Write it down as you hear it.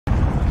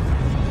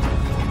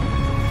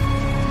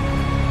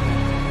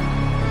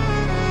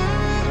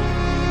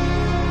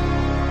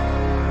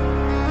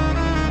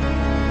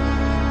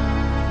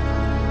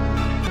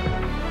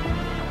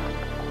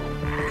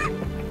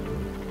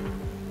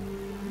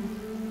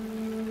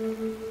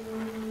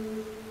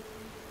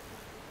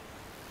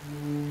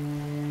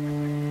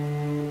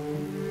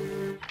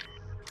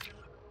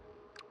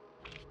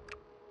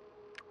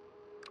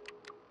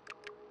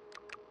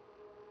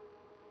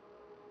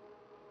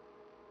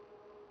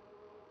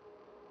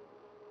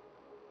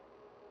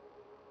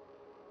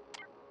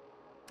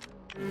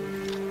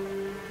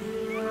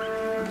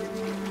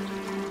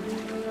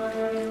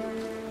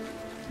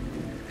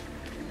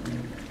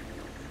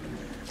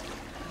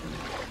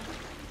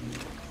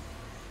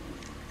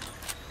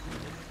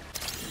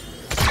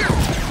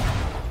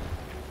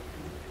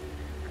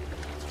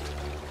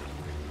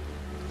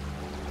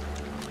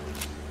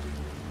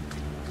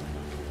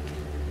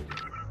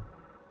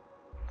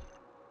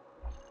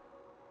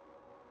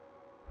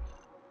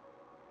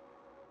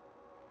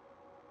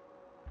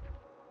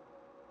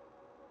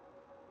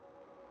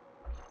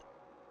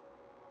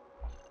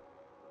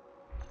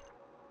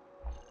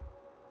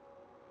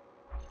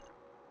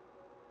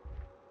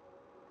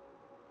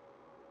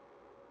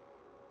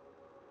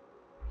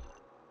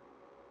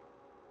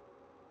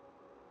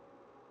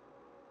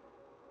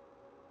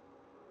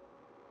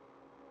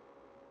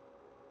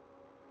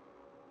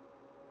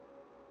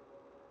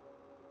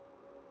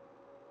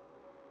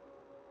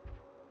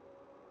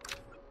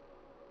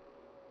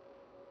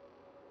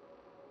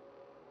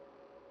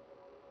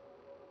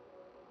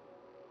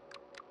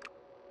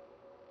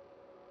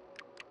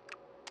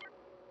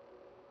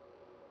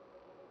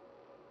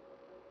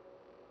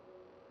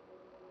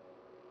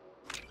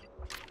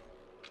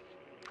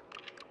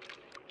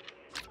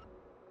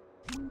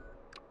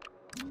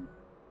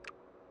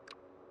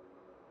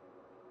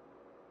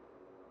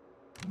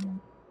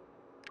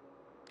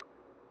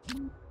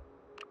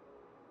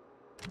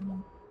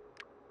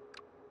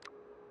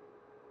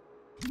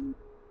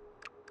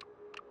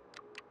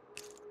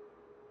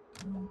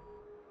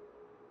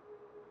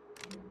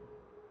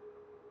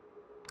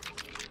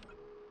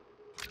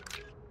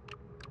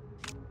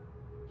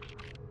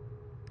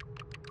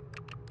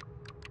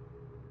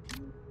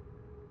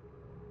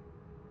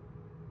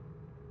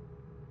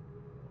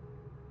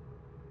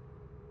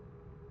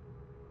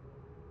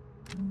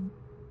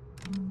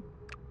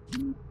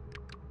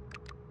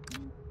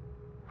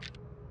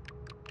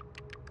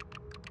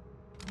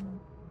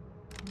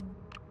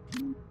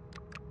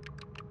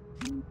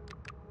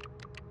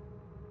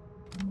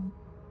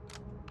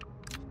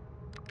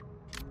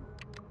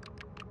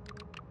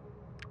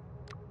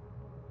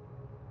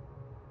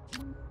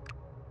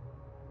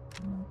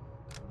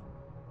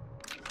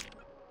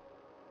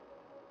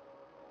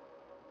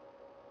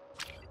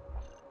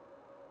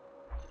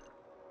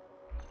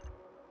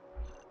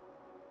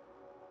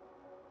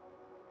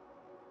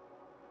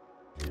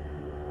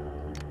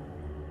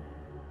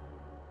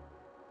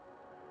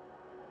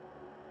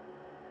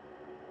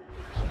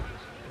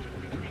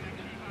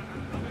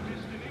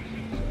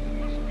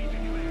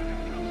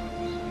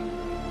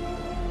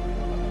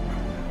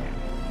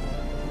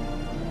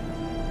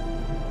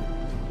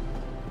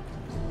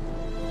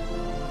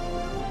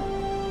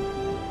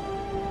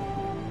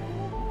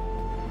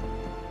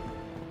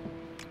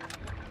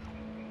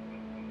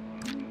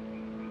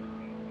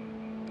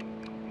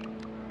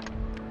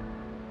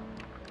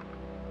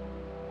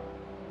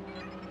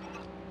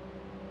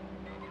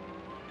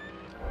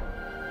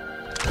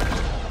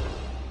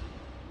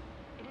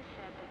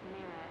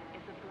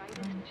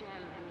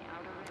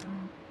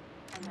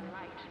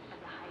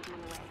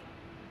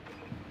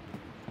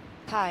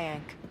Hi,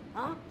 Hank.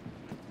 Huh?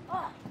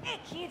 Oh, hey,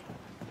 kid.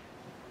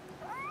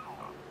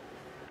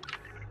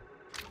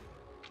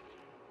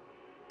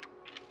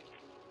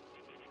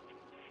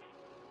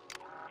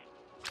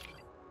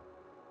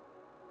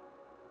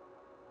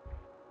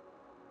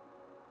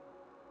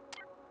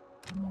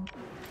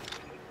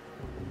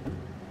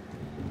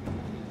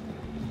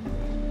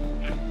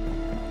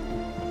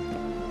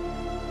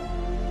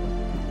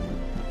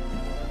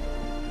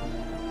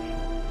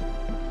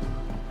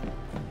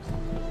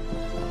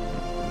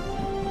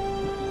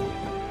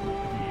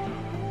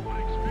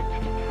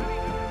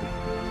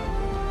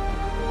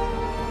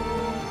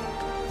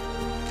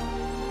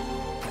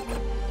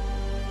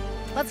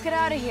 Let's get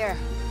out of here.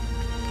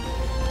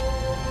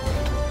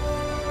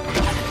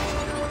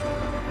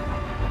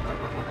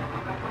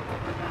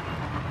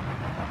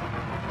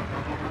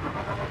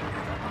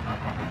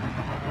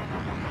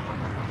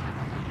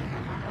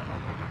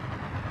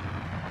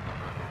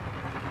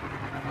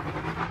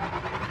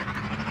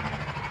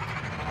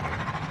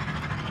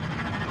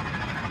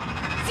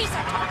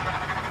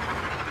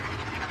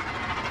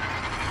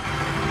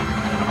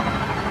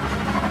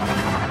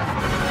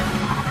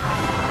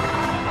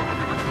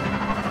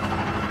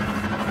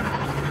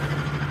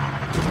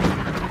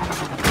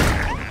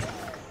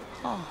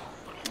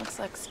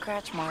 Like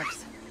scratch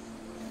marks.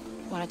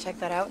 Want to check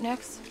that out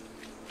next?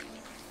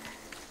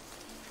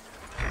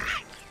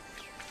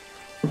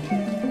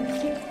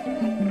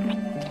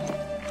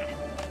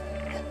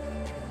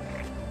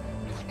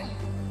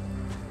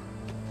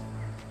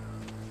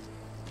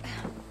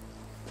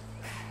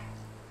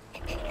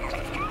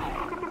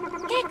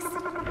 Hicks!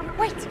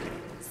 Wait!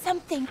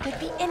 Something could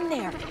be in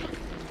there.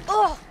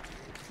 Ugh!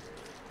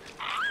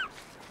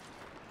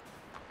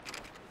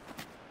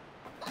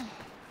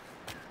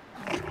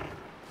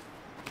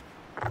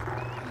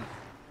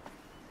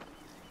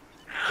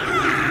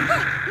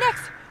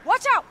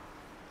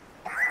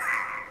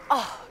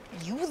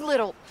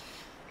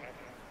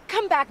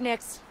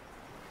 Nix.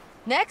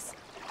 Nix?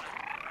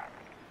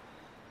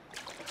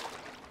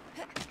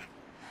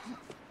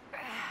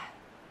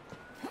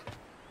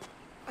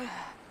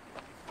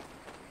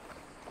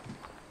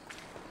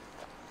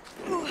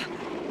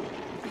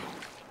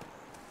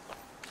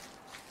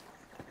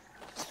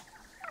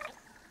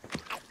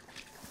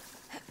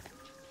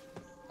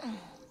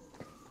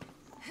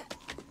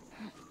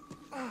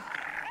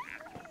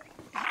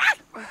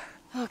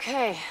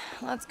 Okay,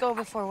 let's go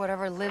before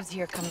whatever lives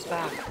here comes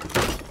back.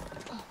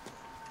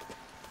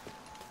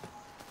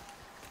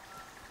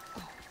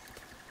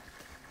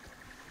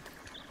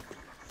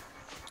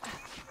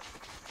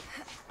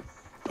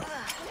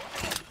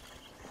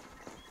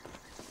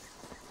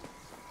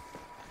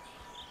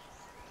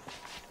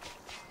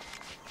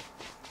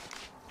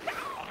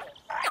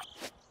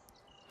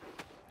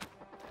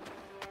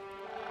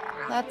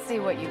 Let's see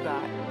what you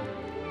got.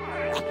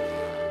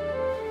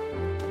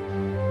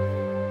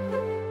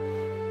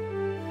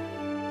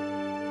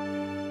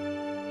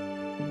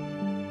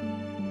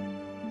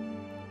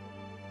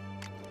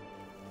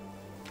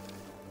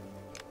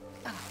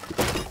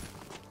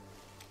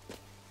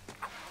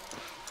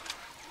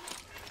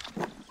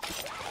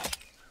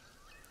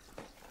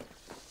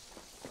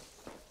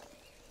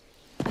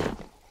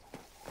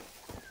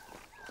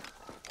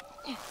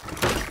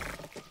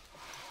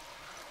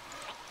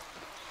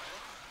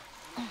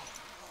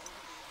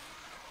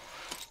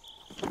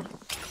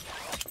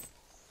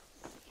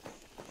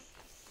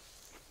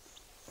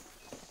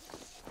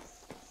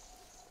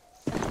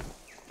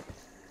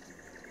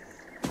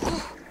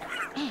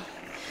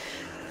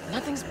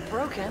 Nothing's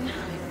broken,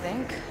 I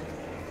think.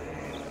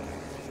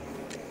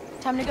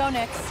 Time to go,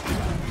 Nix.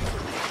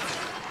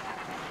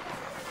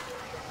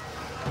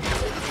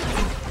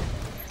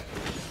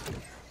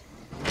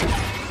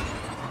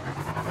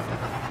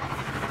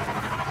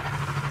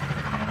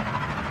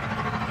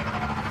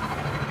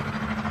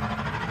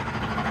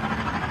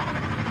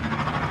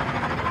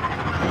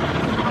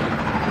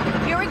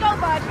 Here we go,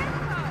 bud.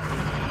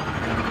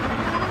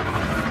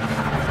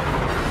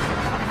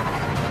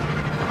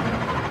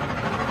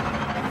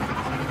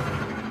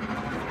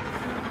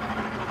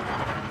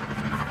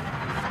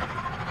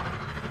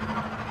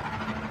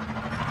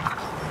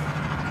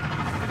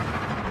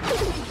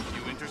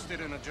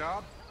 In a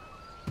job?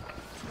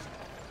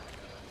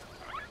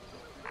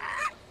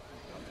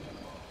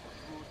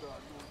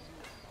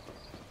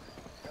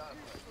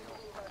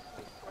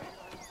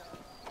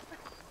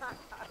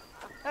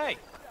 Hey,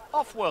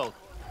 off-world.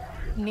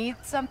 Need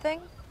something?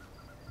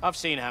 I've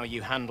seen how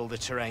you handle the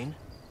terrain.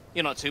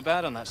 You're not too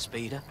bad on that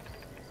speeder.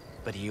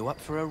 But are you up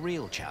for a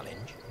real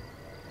challenge?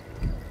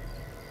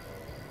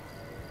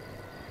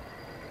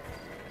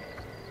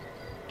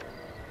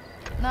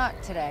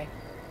 Not today.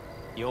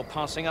 You're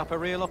passing up a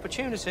real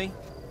opportunity.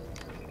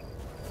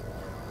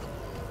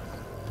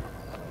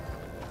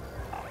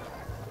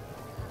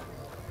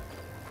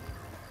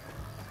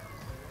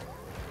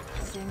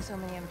 Seeing so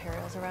many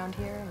Imperials around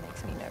here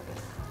makes me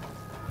nervous.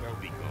 They'll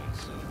be gone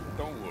soon.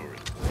 Don't worry.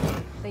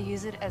 They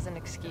use it as an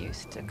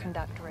excuse to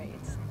conduct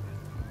raids.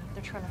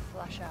 They're trying to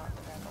flush out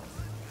the rebels.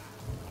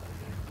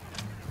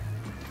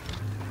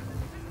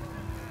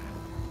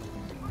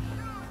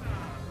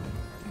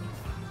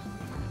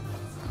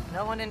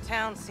 No one in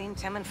town's seen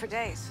Temmin for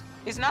days.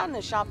 He's not in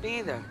the shop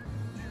either.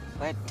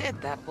 Where did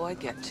that boy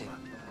get to?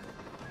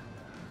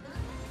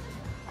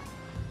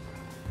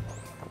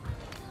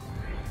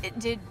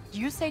 Did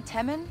you say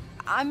Temmin?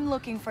 I'm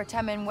looking for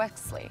Temmin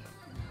Wesley.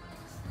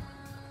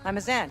 I'm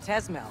his aunt,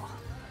 Esmel.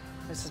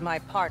 This is my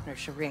partner,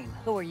 Shireen.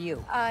 Who are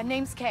you?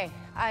 Name's Kay.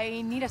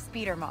 I need a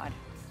speeder mod.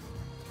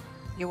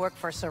 You work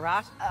for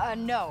Surat?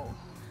 No.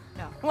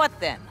 No. What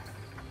then?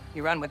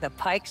 You run with the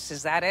Pikes,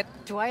 is that it?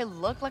 Do I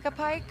look like a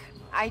pike?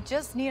 I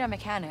just need a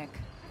mechanic.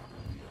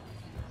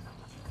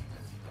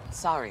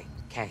 Sorry,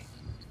 Kay.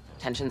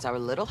 Tensions are a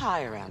little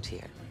high around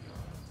here.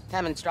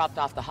 Temmin's dropped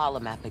off the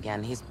holomap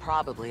again. He's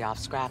probably off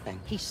scrapping.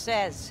 He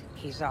says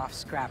he's off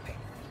scrapping.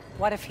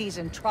 What if he's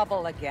in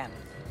trouble again?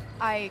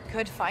 I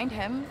could find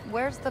him.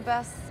 Where's the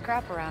best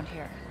scrap around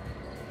here?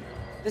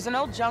 There's an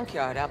old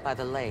junkyard out by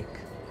the lake.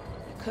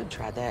 You could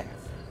try there.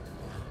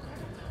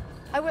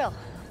 I will.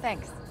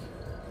 Thanks.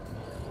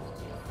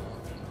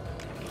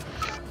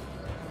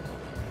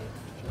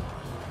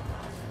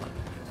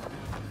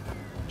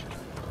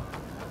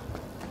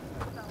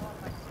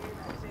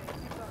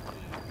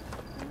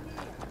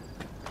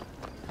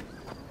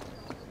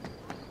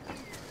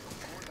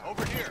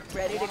 Over here.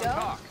 Ready to go?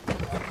 Talk.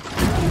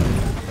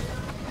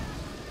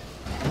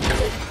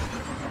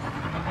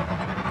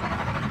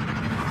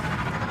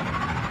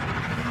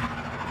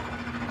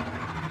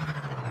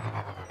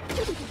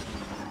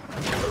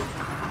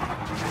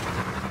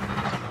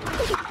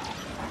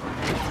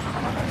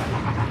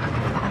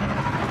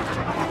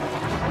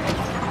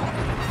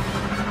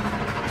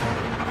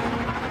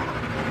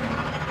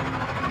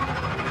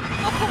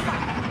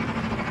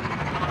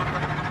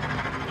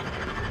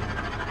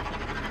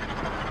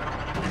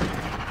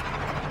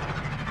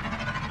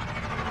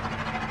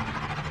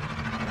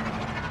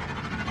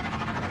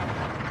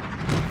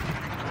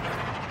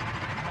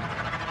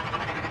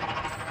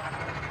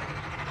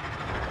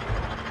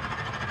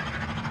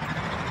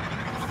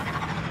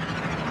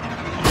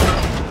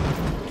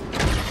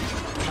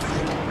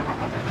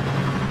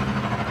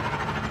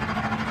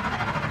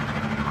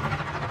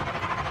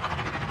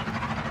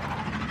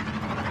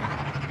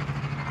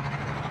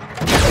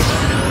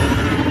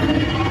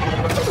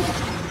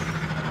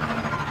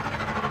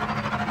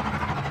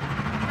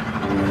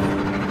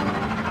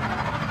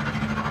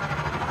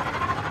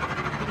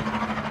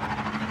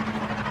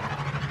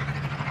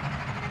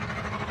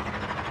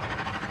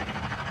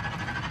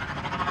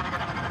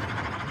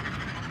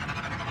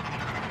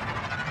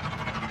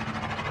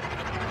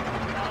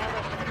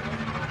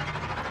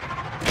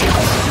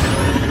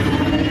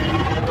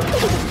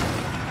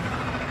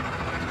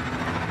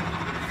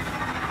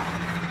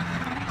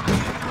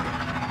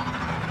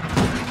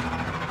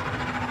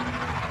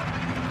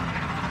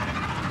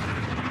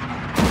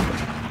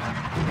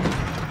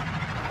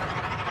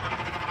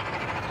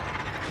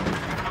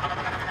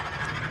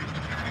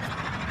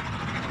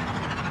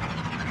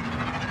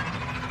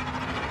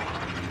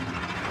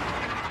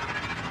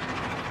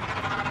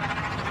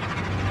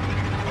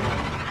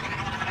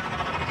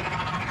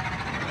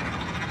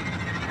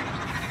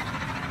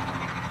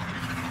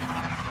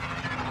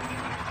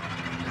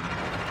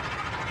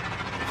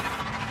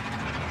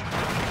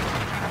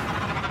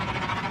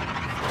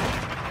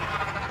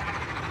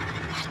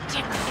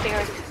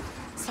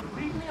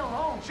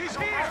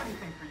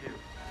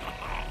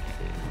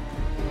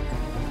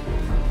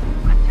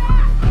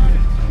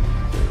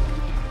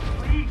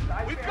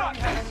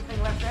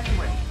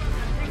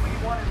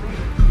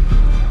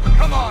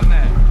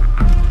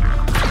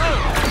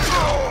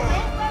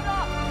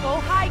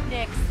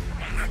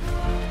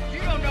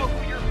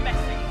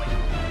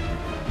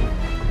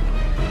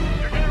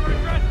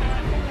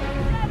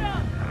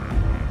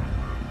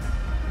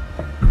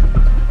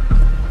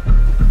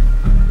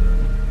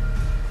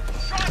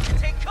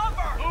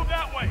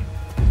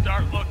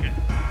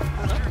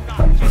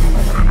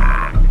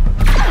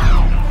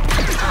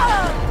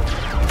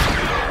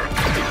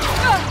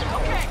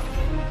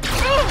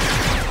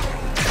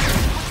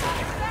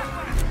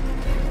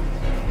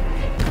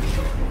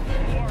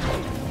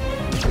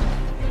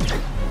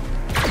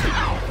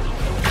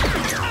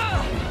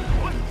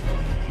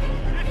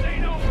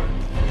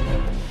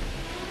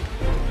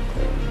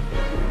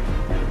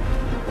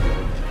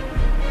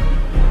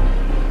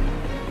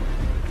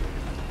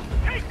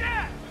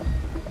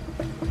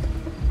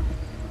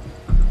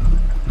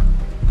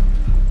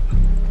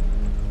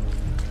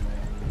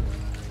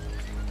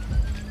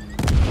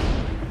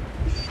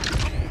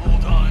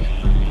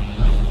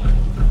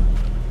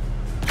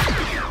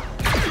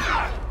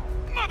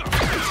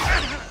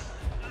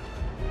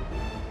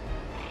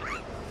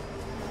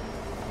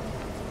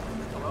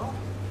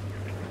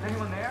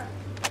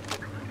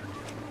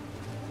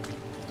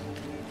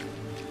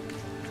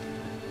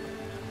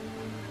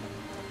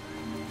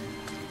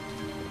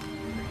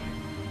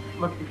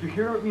 Look, if you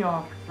hear to rip me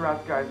off,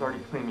 Surat's guys already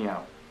cleaned me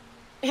out.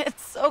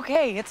 It's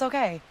okay, it's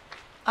okay.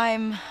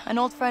 I'm an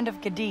old friend of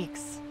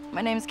Gadik's.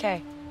 My name's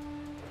Kay.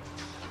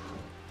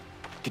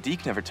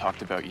 Gadik never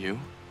talked about you.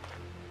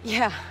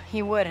 Yeah,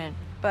 he wouldn't.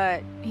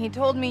 But he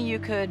told me you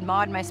could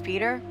mod my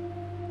speeder.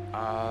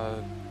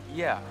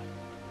 Yeah.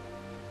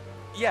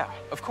 Yeah,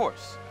 of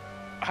course.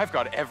 I've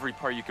got every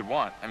part you could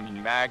want. I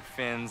mean, mag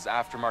fins,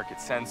 aftermarket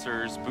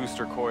sensors,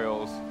 booster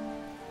coils.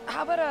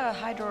 How about a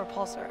hydro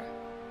repulsor?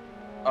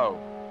 Oh.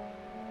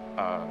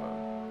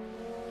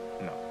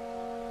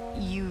 No.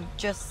 You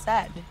just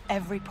said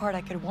every part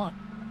I could want.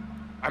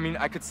 I mean,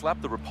 I could slap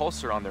the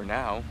repulsor on there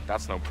now.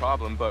 That's no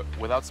problem, but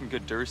without some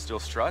good Durasteel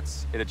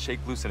struts, it'd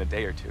shake loose in a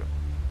day or two.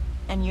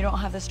 And you don't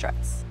have the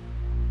struts?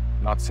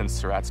 Not since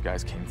Surat's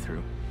guys came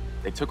through.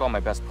 They took all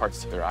my best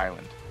parts to their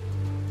island.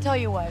 Tell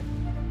you what,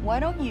 why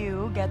don't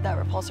you get that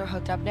repulsor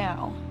hooked up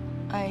now?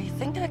 I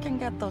think I can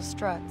get those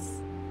struts.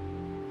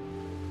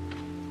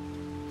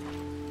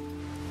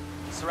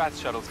 Surat's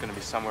shuttle's gonna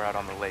be somewhere out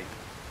on the lake.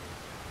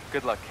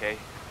 Good luck, Kay.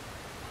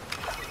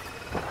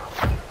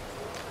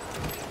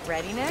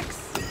 Ready,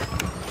 Nix?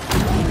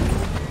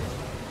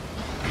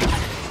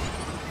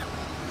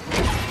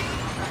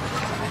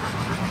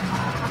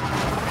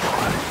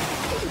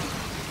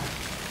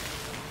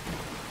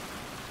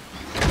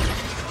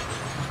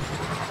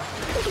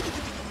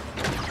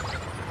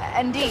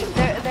 Indeed,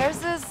 there's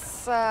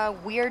this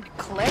weird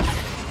clip.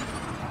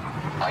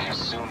 I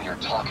assume you're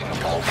talking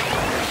about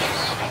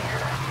his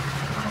finger.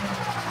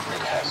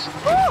 It has...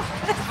 Woo!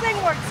 This thing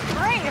works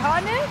great,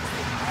 huh, Nix?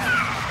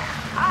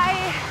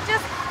 I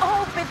just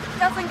hope it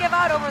doesn't give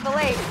out over the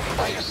lake.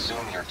 I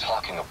assume you're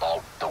talking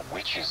about the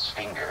witch's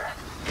finger.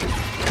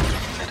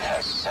 It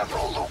has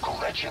several local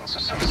legends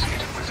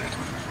associated with it.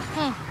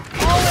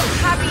 All with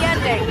happy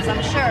endings,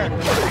 I'm sure.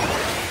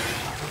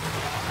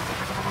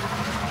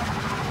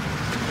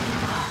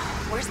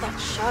 Where's that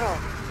shuttle?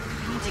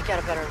 I need to get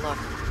a better look.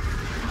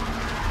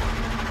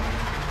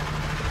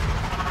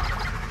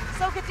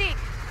 So, Gadik,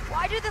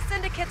 why do the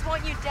syndicates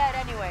want you dead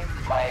anyway?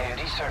 My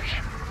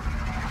research.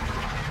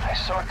 I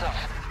sort of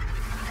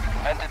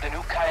invented a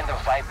new kind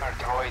of Viper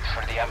droid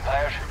for the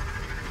Empire.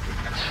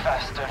 It's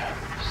faster,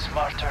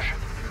 smarter,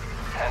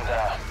 and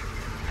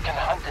can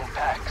hunt in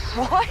packs.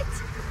 What?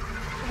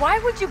 Why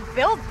would you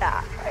build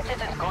that? I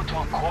didn't go to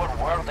a core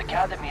world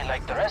academy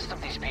like the rest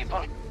of these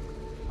people.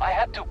 I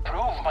had to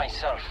prove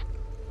myself.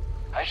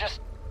 I just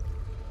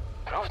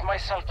proved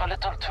myself a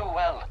little too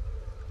well.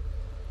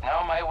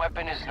 Now my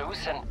weapon is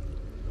loose and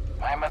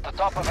I'm at the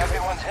top of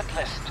everyone's hit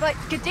list. But,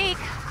 Gadik,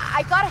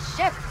 I got a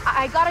ship.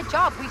 I got a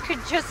job. We could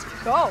just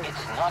go.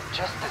 It's not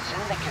just the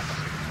syndicates.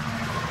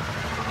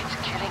 It's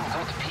killing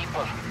good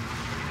people.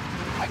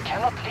 I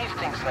cannot leave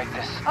things like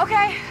this.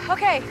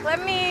 Okay.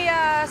 Let me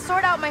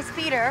sort out my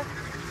speeder.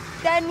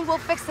 Then we'll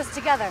fix this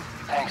together.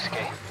 Thanks,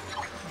 Kay.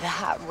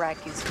 That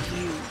wreck is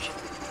huge.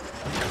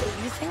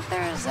 You think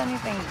there's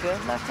anything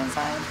good left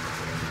inside?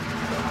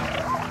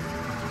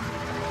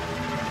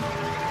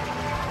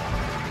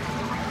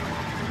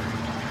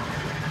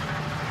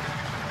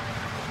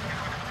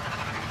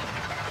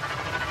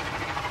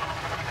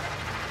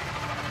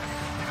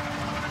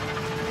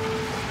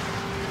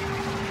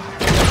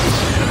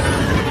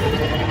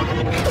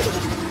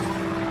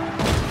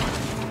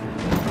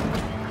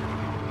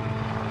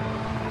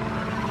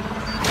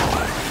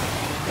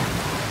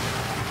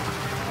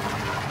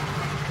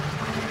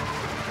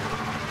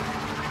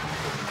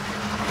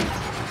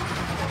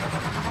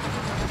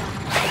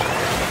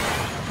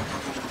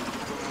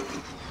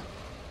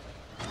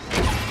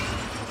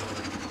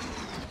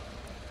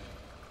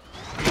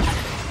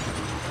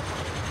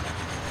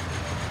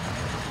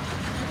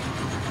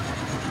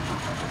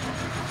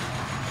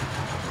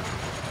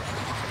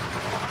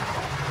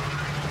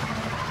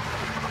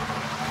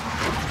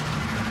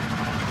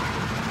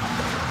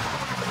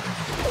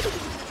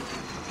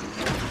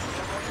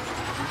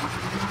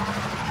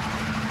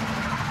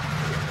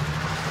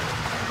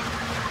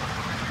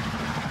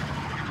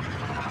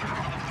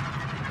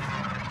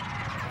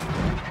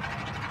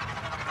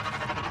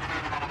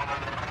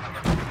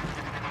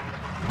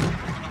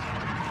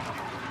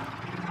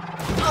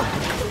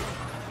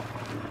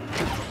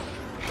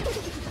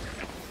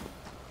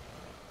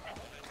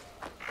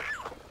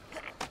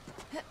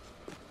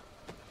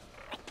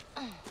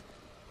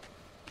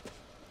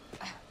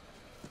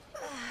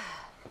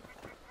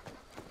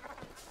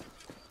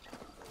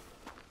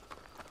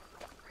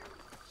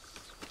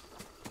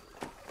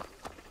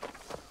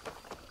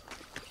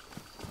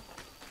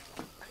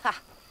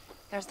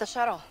 There's the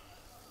shuttle.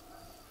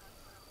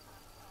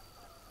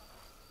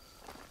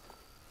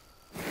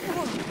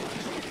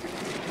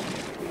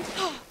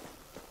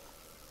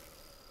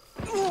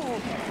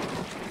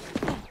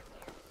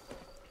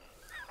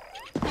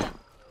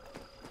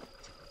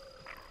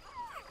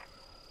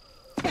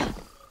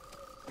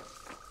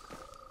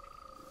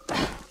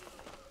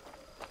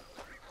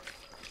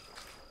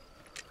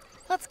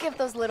 Let's give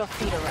those little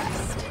feet a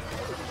rest.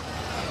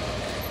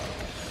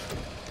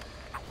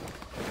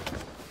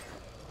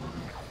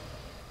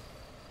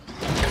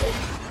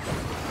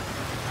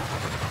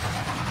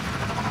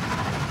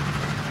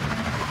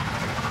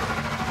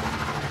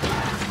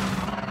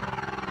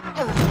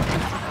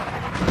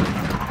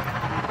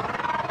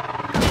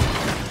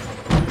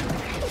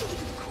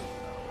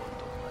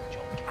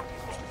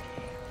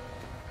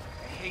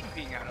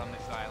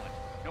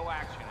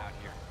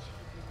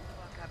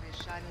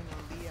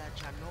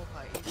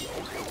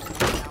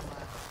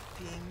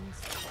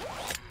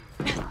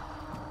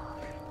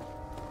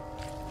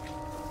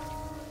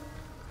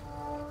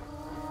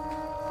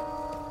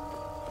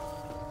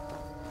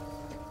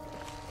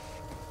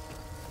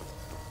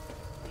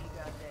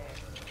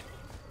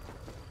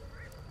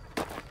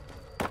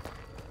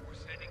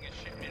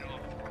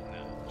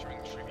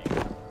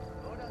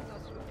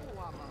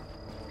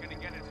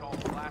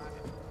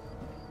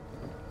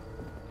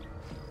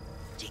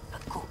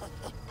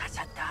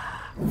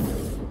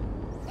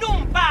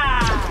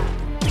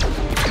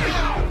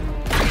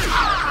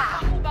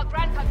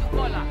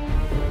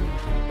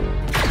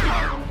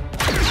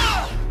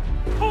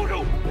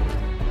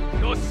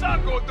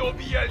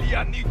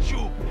 need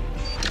you.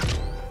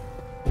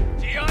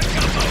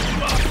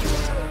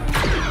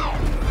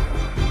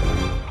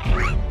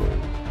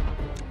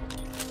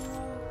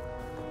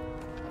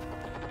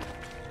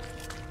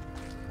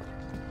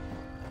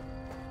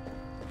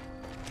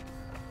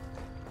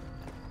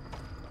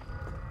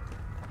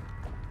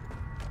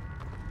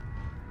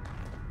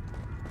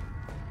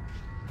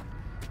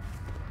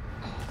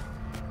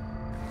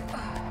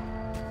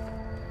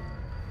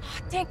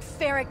 Dang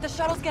Ferric, the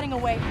shuttle's getting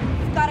away.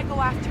 We've gotta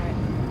go after it.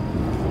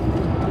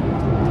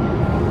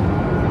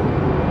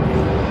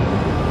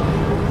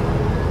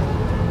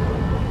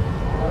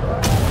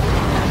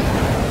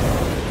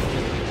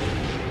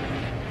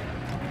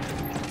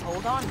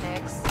 Hold on,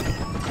 Nix.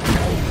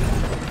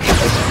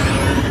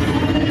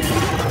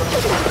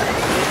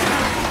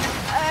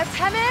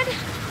 Temmin?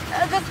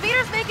 The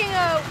speeder's making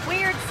a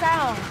weird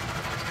sound.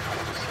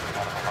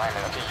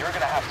 Okay, you're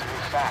gonna have to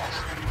move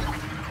fast.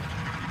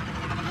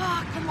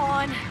 Oh, come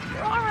on.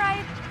 You're all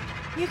right.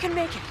 You can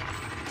make it.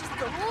 Just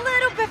a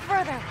little bit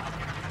further.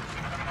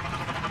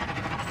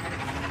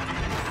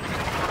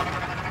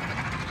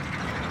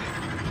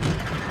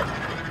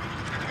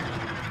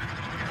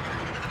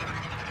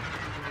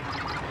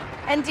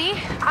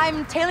 ND,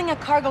 I'm tailing a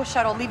cargo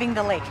shuttle leaving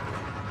the lake.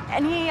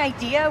 Any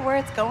idea where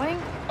it's going?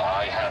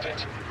 I have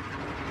it.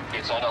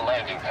 It's on a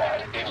landing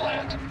pad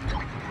inland.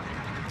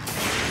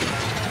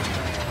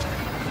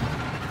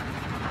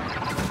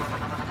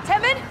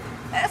 Temmin?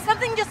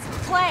 Something just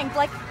clanged,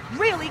 like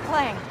really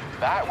clanged.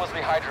 That was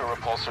the hydro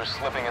repulsor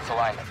slipping its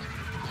alignment.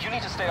 You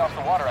need to stay off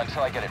the water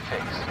until I get it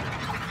fixed.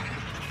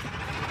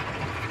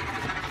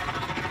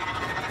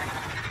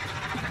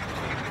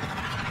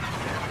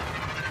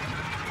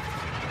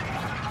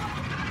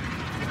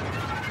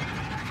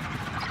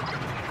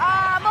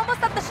 I'm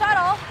almost at the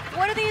shuttle.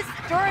 What do these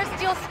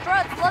Durasteel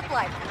struts look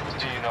like?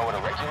 Do you know what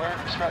a regular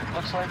strut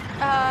looks like?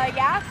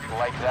 Yeah?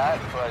 Like that,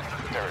 but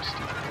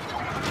Durasteel.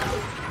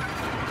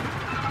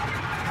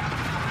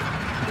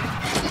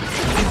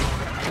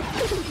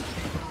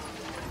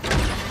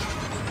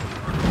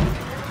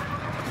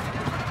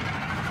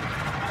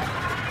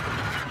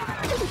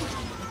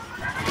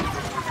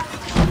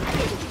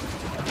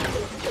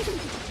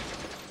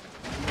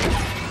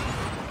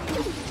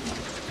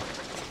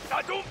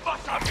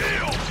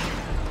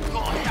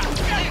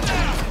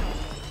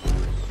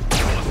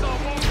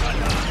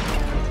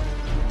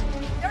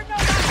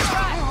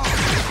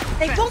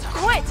 They won't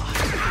quit!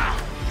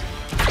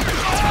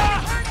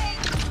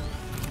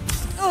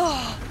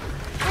 Ugh.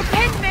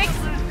 Repent, Mix!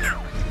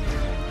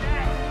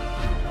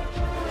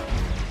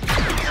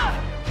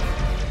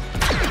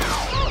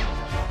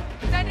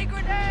 Sending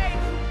grenade!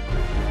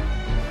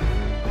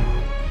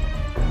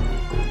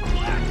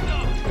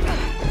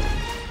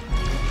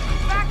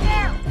 Back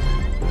there!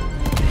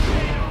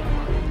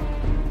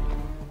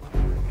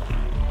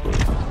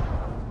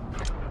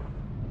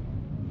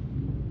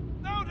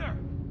 Louder!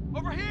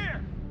 Over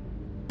here!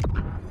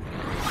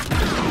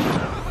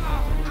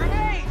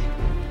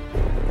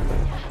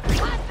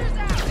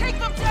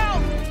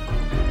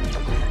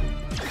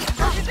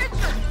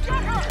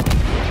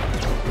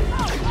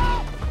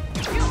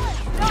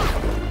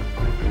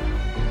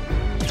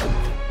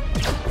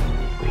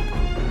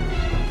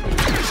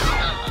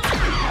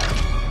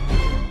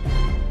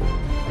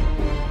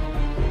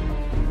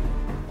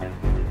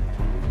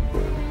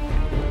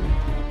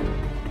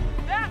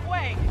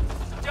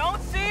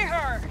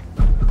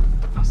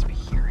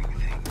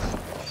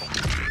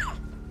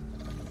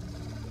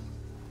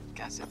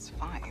 It's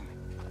fine.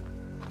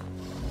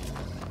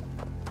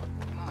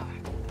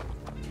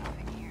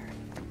 Nothing here.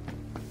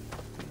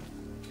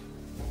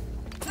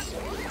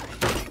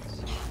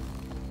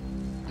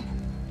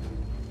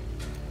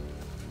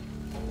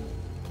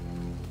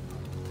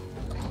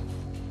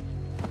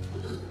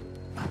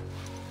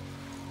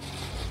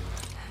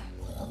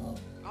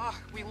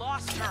 We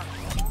lost her.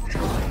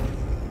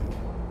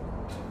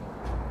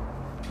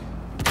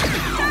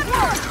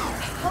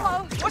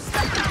 Hello? What's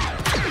that?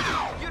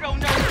 You don't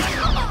know.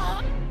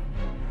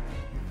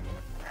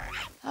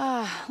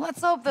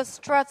 Let's hope the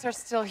struts are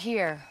still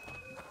here.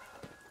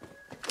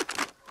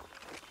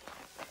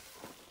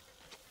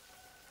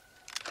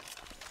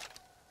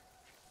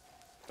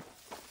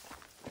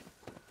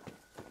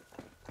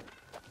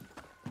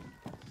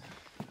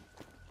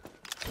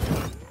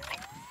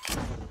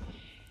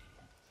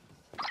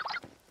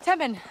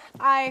 Temmin,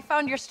 I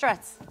found your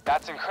struts.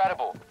 That's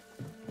incredible.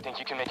 Think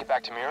you can make it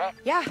back to Mira?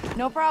 Yeah,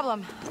 no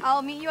problem.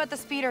 I'll meet you at the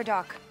speeder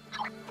dock.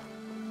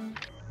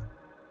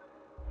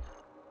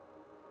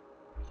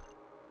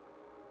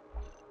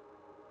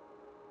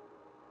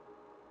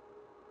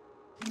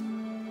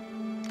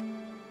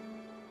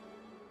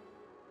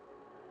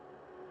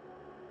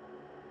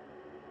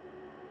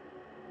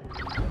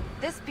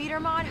 This speeder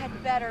mod had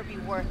better be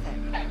worth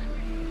it.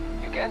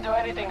 You can't do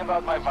anything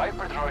about my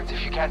Viper droids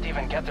if you can't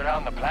even get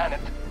around the planet.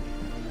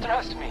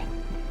 Trust me,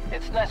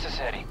 it's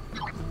necessary.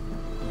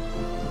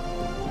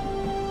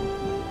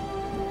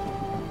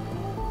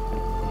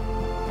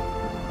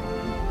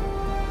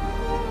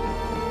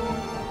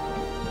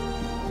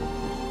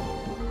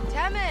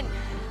 Temmin,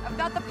 I've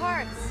got the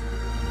parts.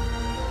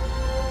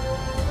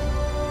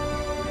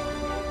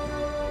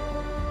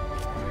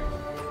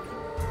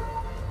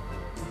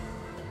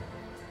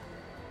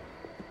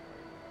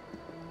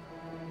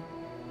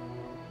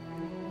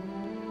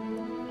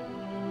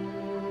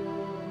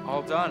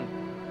 All done.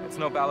 It's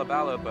no bala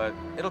bala, but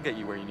it'll get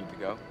you where you need to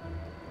go.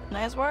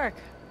 Nice work.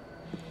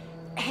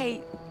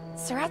 Hey,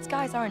 Surratt's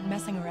guys aren't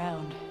messing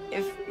around.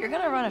 If you're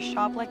gonna run a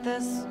shop like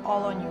this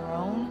all on your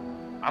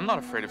own... I'm not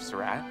afraid of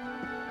Surratt.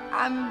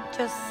 I'm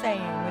just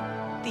saying,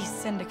 with these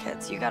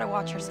syndicates, you gotta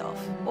watch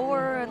yourself.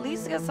 Or at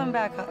least get some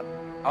backup.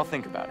 I'll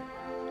think about it.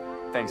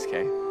 Thanks,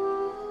 Kay.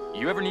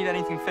 You ever need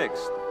anything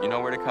fixed, you know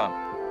where to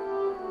come.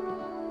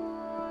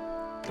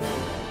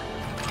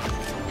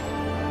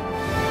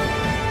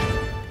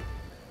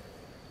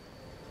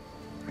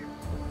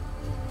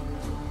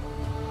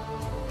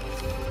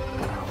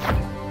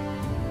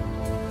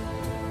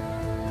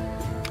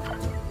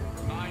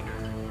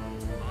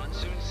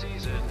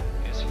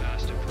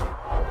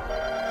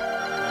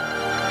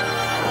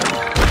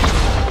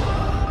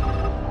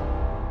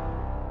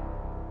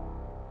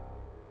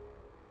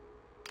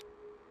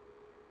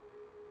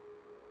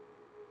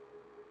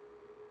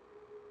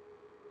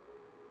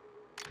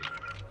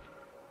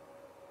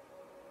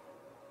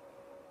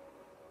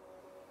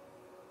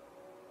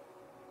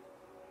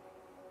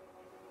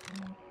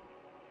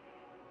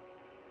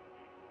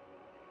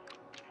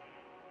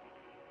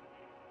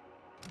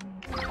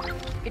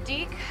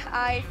 Gadik,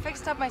 I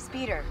fixed up my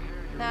speeder.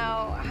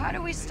 Now, how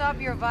do we stop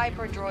your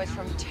Viper droids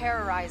from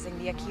terrorizing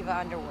the Akiva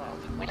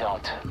underworld? We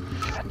don't.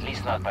 At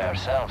least not by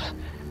ourselves.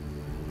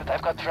 But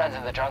I've got friends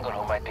in the jungle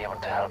who might be able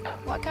to help.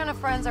 What kind of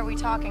friends are we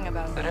talking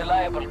about? The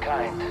reliable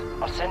kind.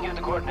 I'll send you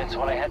the coordinates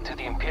while I head to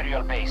the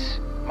Imperial base.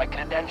 My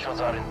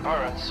credentials are in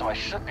Burns, so I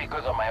should be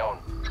good on my own.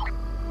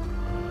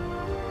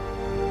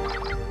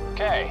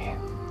 Okay.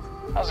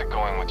 How's it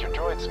going with your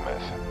droid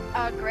smith?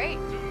 Great.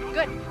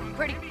 Good.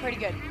 Pretty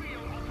good.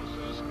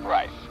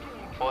 Right.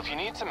 Well, if you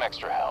need some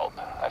extra help,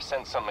 I've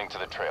sent something to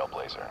the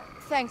Trailblazer.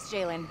 Thanks,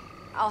 Jalen.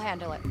 I'll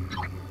handle it.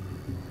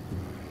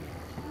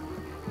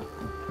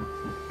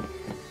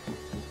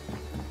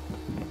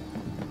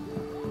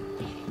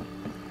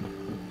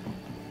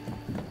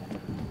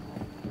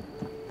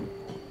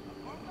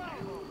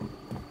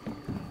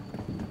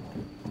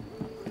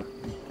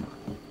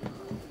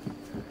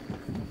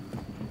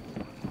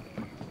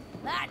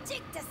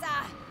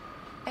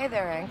 Hey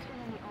there, Hank.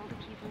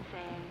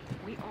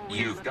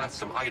 You've got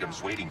some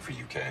items waiting for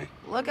you, Kay.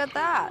 Look at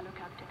that.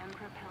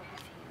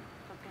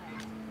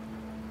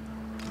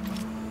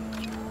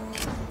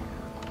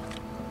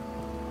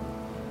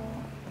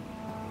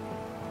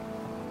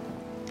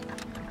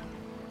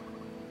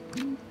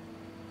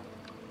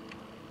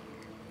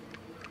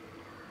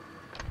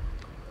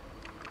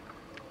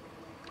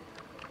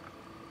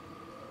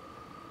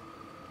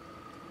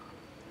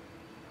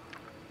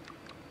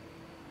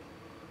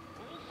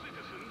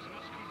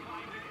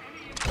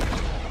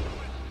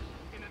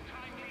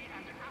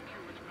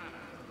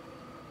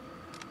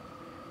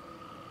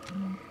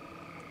 Mm-hmm.